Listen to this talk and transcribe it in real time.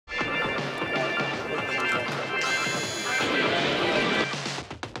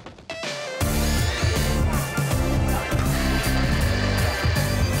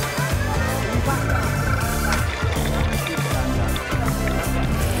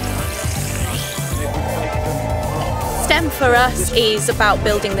STEM for us is about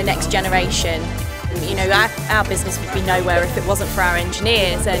building the next generation. You know, our business would be nowhere if it wasn't for our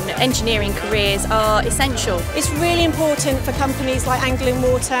engineers, and engineering careers are essential. It's really important for companies like Anglian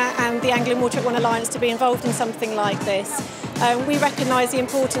Water and the Anglian Water at One Alliance to be involved in something like this. We recognise the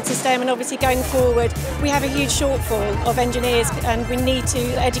importance of STEM, and obviously going forward we have a huge shortfall of engineers and we need to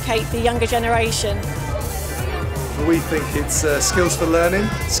educate the younger generation. We think it's skills for learning,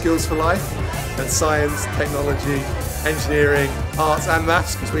 skills for life, and science, technology, engineering, arts and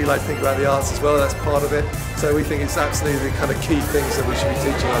maths, because we like to think about the arts as well, that's part of it. So we think it's absolutely the kind of key things that we should be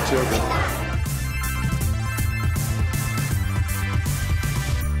teaching our children.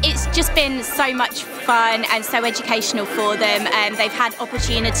 It's just been so much fun and so educational for them. They've had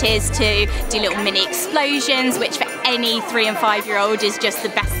opportunities to do little mini explosions, which for any 3 and 5-year-old is just the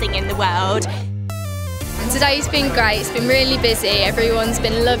best thing in the world. Today's been great, it's been really busy, everyone's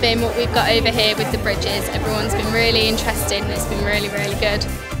been loving what we've got over here with the bridges, everyone's been really interested and it's been really, really good.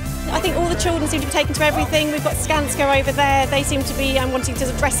 I think all the children seem to be taken to everything. We've got Skanska over there, they seem to be wanting to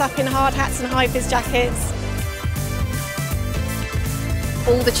dress up in hard hats and high-vis jackets.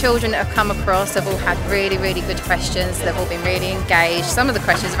 All the children that have come across have all had really, really good questions. They've all been really engaged. Some of the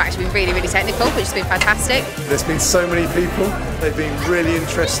questions have actually been really, really technical, which has been fantastic. There's been so many people, they've been really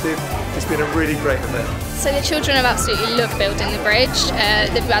interested. It's been a really great event. So the children have absolutely loved building the bridge.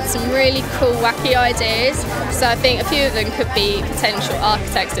 They've had some really cool, wacky ideas. So I think a few of them could be potential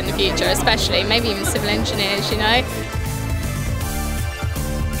architects in the future, especially, maybe even civil engineers, you know.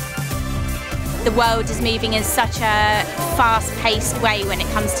 The world is moving in such a fast-paced way when it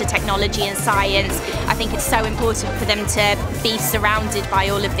comes to technology and science. I think it's so important for them to be surrounded by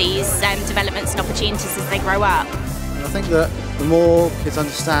all of these developments and opportunities as they grow up. I think that the more kids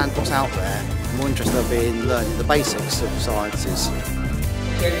understand what's out there, the more interested they'll be in learning the basics of sciences.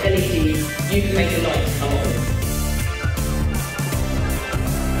 With LEDs, you can make the lights come on.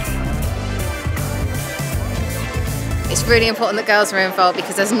 It's really important that girls are involved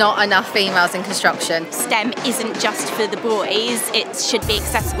because there's not enough females in construction. STEM isn't just for the boys, it should be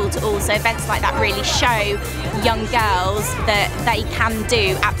accessible to all, so events like that really show young girls that they can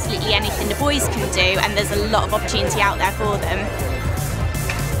do absolutely anything the boys can do, and there's a lot of opportunity out there for them.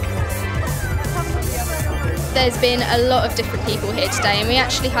 There's been a lot of different people here today, and we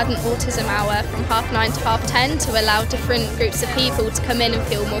actually had an autism hour from 9:30 to 10:30 to allow different groups of people to come in and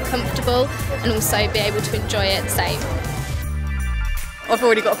feel more comfortable and also be able to enjoy it the same. I've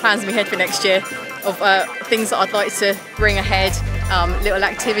already got plans in my head for next year of things that I'd like to bring ahead, little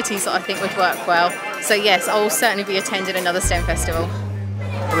activities that I think would work well. So yes, I will certainly be attending another STEM festival.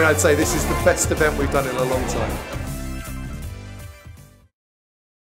 I mean, I'd say this is the best event we've done in a long time.